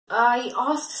I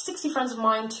asked 60 friends of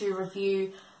mine to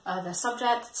review their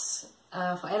subjects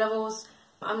for A-levels.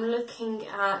 I'm looking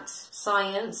at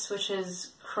science, which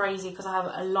is crazy because I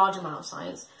have a large amount of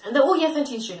science. And they're all Year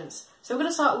 13 students. So we're going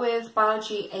to start with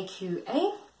Biology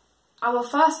AQA. Our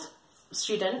first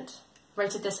student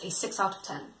rated this a 6 out of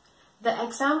 10. The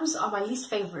exams are my least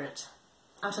favourite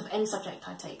out of any subject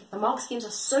I take. The mark schemes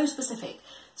are so specific,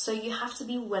 so you have to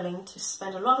be willing to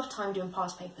spend a lot of time doing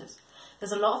past papers.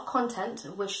 There's a lot of content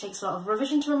which takes a lot of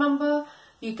revision to remember.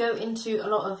 You go into a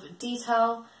lot of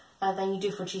detail than you do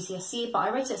for GCSE, but I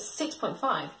rate it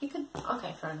 6.5. You could,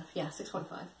 okay, fair enough, yeah,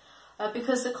 6.5.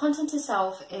 Because the content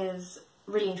itself is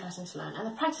really interesting to learn, and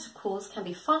the practice of course can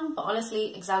be fun, but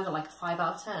honestly, exams are like a 5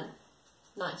 out of 10.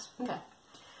 Nice, okay.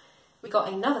 We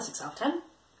got another 6 out of 10.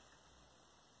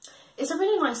 It's a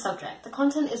really nice subject. The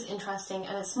content is interesting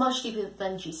and it's much deeper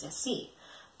than GCSE,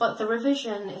 but the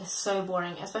revision is so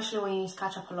boring, especially when you need to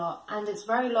catch up a lot, and it's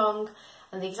very long,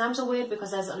 and the exams are weird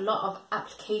because there's a lot of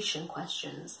application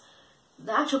questions.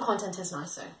 The actual content is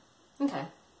nice though. Okay,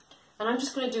 and I'm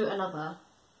just going to do another,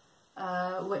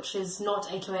 which is not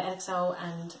AQA, EDEXCEL,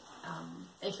 and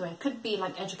AQA. Could be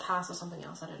like EDUCAS or something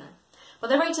else, I don't know. But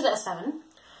they're rated at a 7.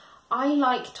 I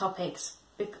like topics,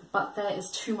 but there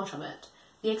is too much of it.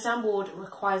 The exam board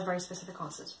requires very specific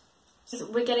answers. So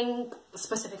we're getting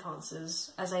specific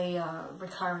answers as a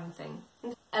recurring thing.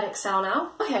 EDEXCEL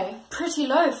now. Okay, pretty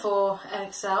low for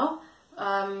EDEXCEL.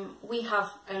 We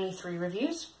have only 3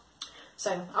 reviews.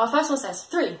 So our first one says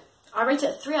 3. I rate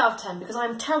it 3 out of 10 because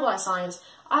I'm terrible at science.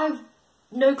 I have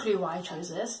no clue why I chose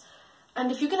this.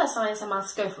 And if you're good at science and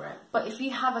maths, go for it. But if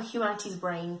you have a humanities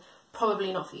brain,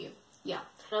 probably not for you. Yeah,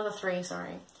 another 3,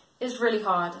 sorry. It's really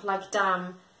hard, like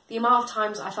damn. The amount of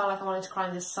times I felt like I wanted to cry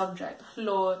in this subject.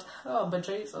 Lord, oh but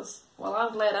Jesus. Well,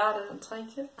 I'm glad I didn't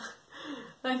take it.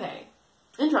 Okay,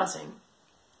 interesting.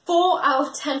 4 out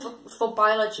of 10 for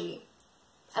biology.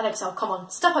 EDEXCEL, come on,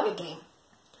 step up your game.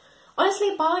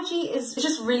 Honestly, biology is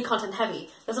just really content heavy.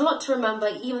 There's a lot to remember,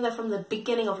 even though from the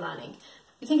beginning of learning.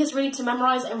 You think it's really to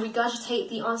memorize and regurgitate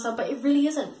the answer, but it really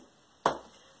isn't.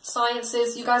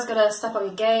 Sciences, you guys gotta step up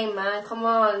your game, man. Come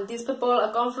on, these people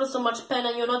are going through so much pain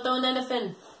and you're not doing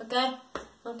anything. Okay?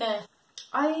 Okay.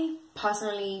 I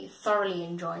personally thoroughly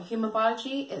enjoy human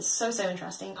biology. It's so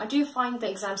interesting. I do find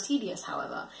the exams tedious,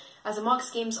 however, as the mark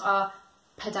schemes are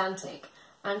pedantic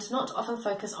and not often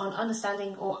focus on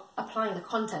understanding or applying the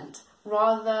content,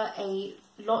 rather a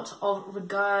lot of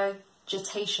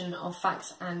regurgitation of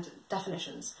facts and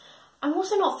definitions. I'm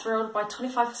also not thrilled by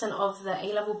 25% of the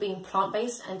A-level being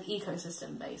plant-based and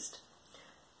ecosystem-based.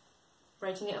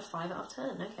 Rating it a 5 out of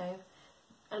 10, okay.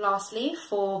 And lastly,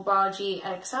 for Biology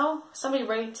EDEXCEL, somebody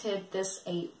rated this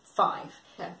a 5.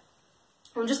 Okay.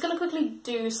 I'm just going to quickly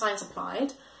do Science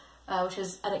Applied, which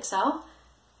is EDEXCEL.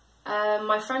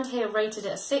 My friend here rated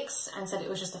it a 6 and said it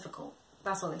was just difficult.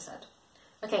 That's all they said.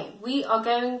 Okay, we are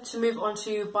going to move on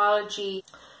to Biology,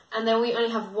 and then we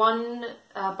only have one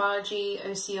Biology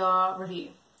OCR review.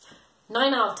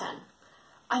 9 out of 10.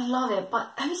 I love it,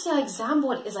 but OCR exam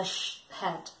board is a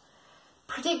head.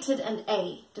 Predicted an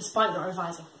A, despite not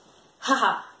revising.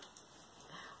 Haha.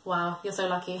 Wow, you're so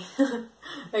lucky.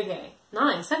 Okay,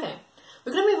 nice, okay.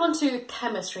 We're going to move on to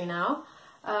chemistry now.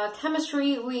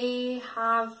 Chemistry, we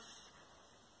have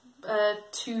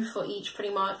 2 for each,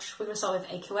 pretty much. We're going to start with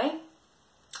AQA.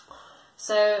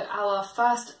 So our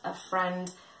first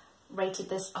friend rated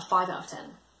this a 5 out of 10.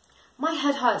 My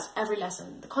head hurts every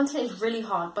lesson. The content is really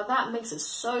hard, but that makes it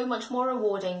so much more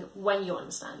rewarding when you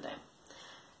understand it.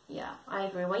 Yeah, I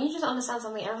agree. When you just understand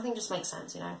something, everything just makes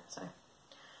sense, you know. So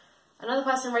another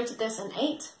person rated this an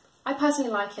 8. I personally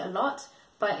like it a lot,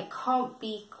 but it can't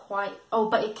be quite... Oh,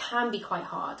 but it can be quite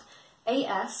hard.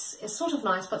 AS is sort of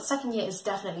nice, but second year is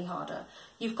definitely harder.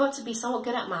 You've got to be somewhat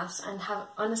good at maths and have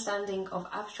understanding of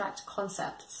abstract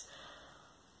concepts.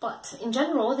 But in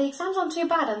general, the exams aren't too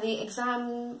bad, and the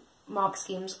exam mark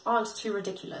schemes aren't too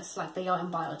ridiculous like they are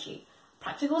in biology.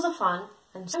 Practicals are fun,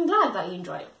 and I'm glad that you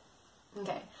enjoy it.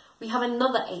 Okay, we have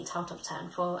another 8 out of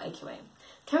 10 for AQA.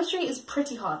 Chemistry is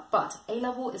pretty hard, but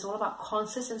A-level is all about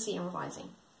consistency and revising.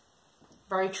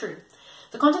 Very true.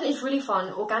 The content is really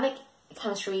fun, organic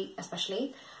chemistry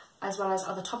especially, as well as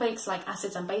other topics like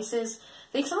acids and bases.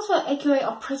 The exams for AQA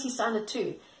are pretty standard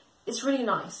too. It's really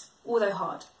nice, although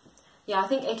hard. Yeah, I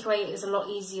think AQA is a lot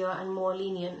easier and more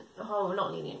lenient. Oh,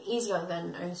 not lenient, easier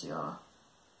than OCR.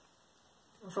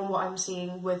 From what I'm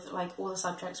seeing with like all the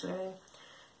subjects really.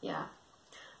 Yeah.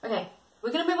 Okay,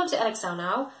 we're going to move on to EDEXCEL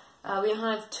now. We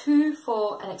have 2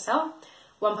 for EDEXCEL.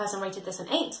 One person rated this an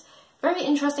 8. Very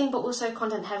interesting, but also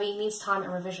content heavy, needs time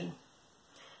and revision.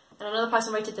 And another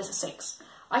person rated this a 6.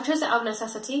 I chose it out of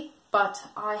necessity. but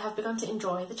I have begun to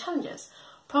enjoy the challenges.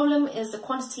 Problem is the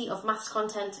quantity of maths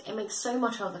content. It makes so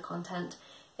much of the content.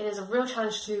 It is a real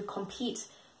challenge to compete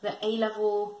the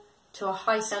A-level to a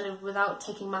high standard without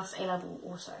taking maths A-level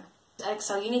also.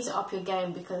 EDEXCEL, you need to up your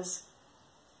game because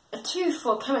a 2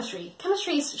 for chemistry.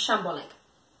 Chemistry is shambolic.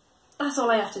 That's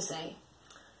all I have to say.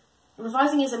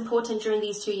 Revising is important during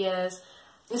these 2 years.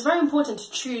 It's very important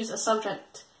to choose a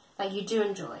subject that you do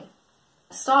enjoy.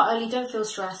 Start early, don't feel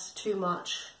stressed too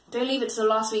much. Don't leave it to the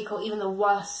last week or even the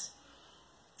worst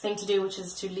thing to do, which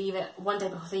is to leave it one day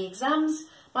before the exams.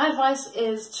 My advice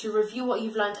is to review what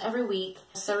you've learned every week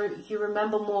so you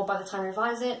remember more by the time you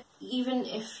revise it, even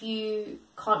if you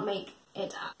can't make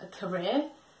it a career.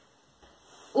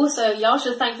 Also, y'all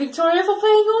should thank Victoria for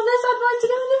putting all this advice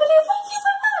together in the video. Thank you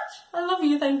so much! I love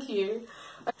you, thank you.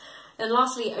 And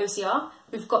lastly, OCR.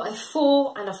 We've got a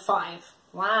 4 and a 5.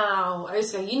 Wow,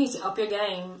 OCR, you need to up your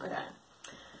game. Okay.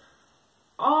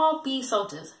 RB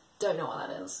salters. Don't know what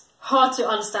that is. Hard to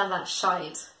understand that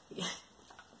shite.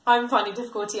 I'm finding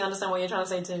difficulty to understand what you're trying to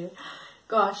say too.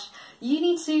 Gosh, you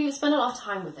need to spend a lot of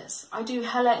time with this. I do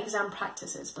hella exam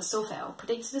practices, but still fail.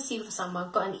 Predicted a C for summer,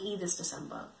 got an E this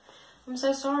December. I'm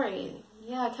so sorry.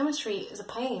 Yeah, chemistry is a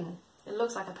pain. It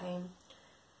looks like a pain.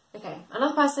 Okay,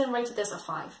 another person rated this a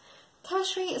 5.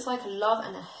 Chemistry is like a love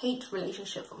and a hate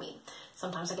relationship for me.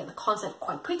 Sometimes I get the concept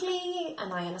quite quickly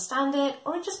and I understand it,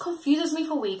 or it just confuses me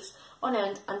for weeks on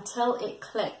end until it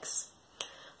clicks.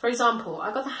 For example,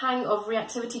 I got the hang of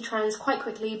reactivity trends quite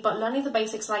quickly, but learning the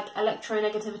basics like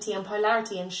electronegativity and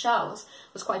polarity in shells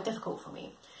was quite difficult for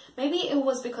me. Maybe it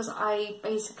was because I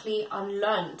basically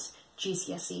unlearned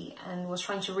GCSE and was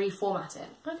trying to reformat it.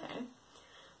 Okay.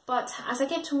 But as I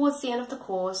get towards the end of the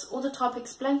course, all the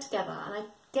topics blend together and I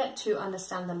get to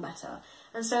understand them better.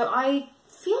 And so I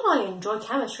feel I enjoy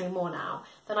chemistry more now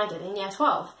than I did in year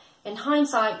 12. In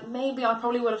hindsight, maybe I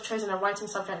probably would have chosen a writing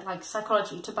subject like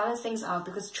psychology to balance things out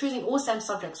because choosing all STEM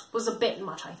subjects was a bit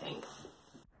much, I think.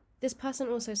 This person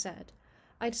also said,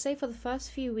 I'd say for the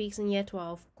first few weeks in year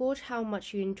 12, gauge how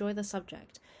much you enjoy the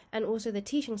subject and also the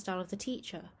teaching style of the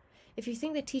teacher. If you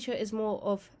think the teacher is more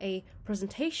of a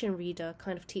presentation reader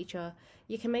kind of teacher,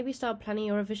 you can maybe start planning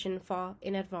your revision far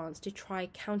in advance to try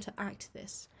counteract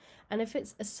this. And if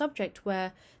it's a subject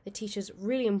where the teacher's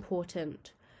really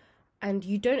important and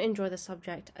you don't enjoy the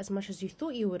subject as much as you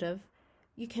thought you would have,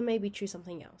 you can maybe choose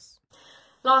something else.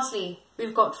 Lastly,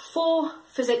 we've got 4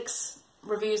 physics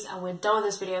reviews and we're done with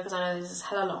this video because I know this is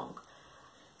hella long.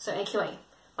 So AQA.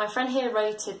 My friend here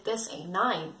rated this a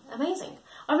 9. Amazing.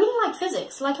 I really like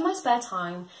physics. Like in my spare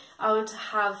time, I would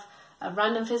have a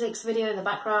random physics video in the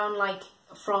background, like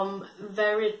from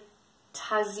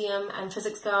Veritasium and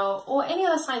Physics Girl, or any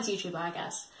other science YouTuber, I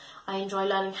guess. I enjoy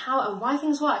learning how and why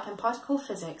things work, and particle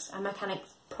physics and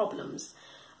mechanics problems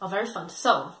are very fun to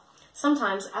solve.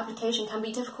 Sometimes application can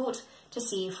be difficult to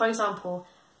see. For example,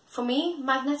 for me,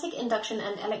 magnetic induction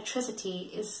and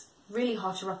electricity is really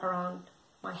hard to wrap around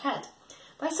my head.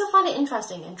 But I still find it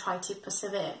interesting and try to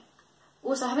persevere.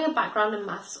 Also, having a background in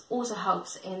maths also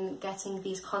helps in getting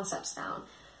these concepts down,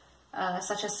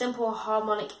 such as simple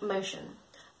harmonic motion.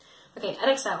 Okay,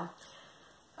 EDEXCEL.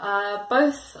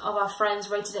 Both of our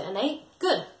friends rated it an 8.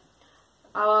 Good.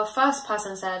 Our first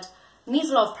person said,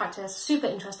 needs a lot of practice, super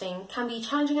interesting, can be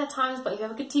challenging at times, but if you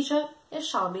have a good teacher, it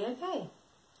shall be okay.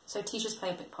 So teachers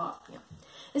play a big part. Yeah.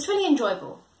 It's really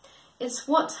enjoyable. It's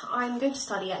what I'm going to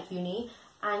study at uni,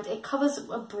 and it covers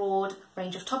a broad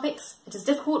range of topics. It is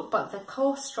difficult, but the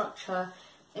core structure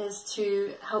is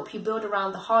to help you build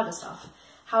around the harder stuff.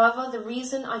 However, the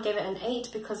reason I gave it an 8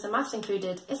 because the maths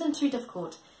included isn't too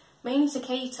difficult, mainly to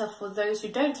cater for those who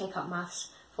don't take up maths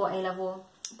for A-level,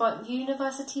 but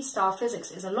university-style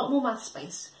physics is a lot more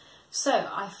maths-based, so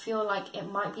I feel like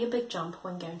it might be a big jump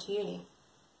when going to uni.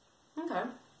 Okay.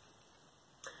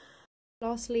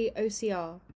 Lastly,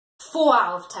 OCR. 4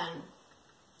 out of 10.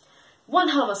 One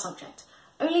hell of a subject.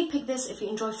 Only pick this if you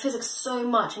enjoy physics so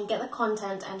much and get the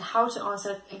content and how to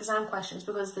answer exam questions,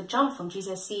 because the jump from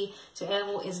GCSE to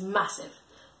A-level is massive.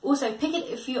 Also, pick it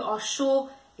if you are sure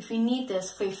if you need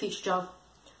this for your future job.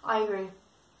 I agree.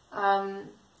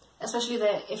 Especially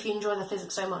if you enjoy the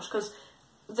physics so much, because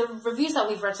the reviews that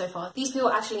we've read so far, these people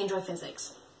actually enjoy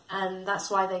physics, and that's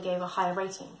why they gave a higher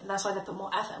rating, and that's why they put more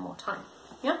effort and more time.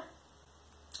 Yeah?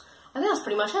 I think that's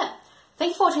pretty much it.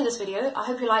 Thank you for watching this video. I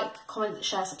hope you like, comment,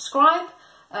 share, subscribe.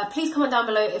 Please comment down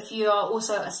below if you are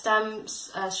also a STEM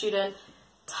student.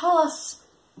 Tell us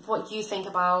what you think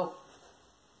about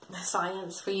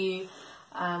science for you.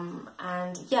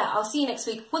 And yeah, I'll see you next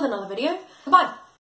week with another video. Goodbye.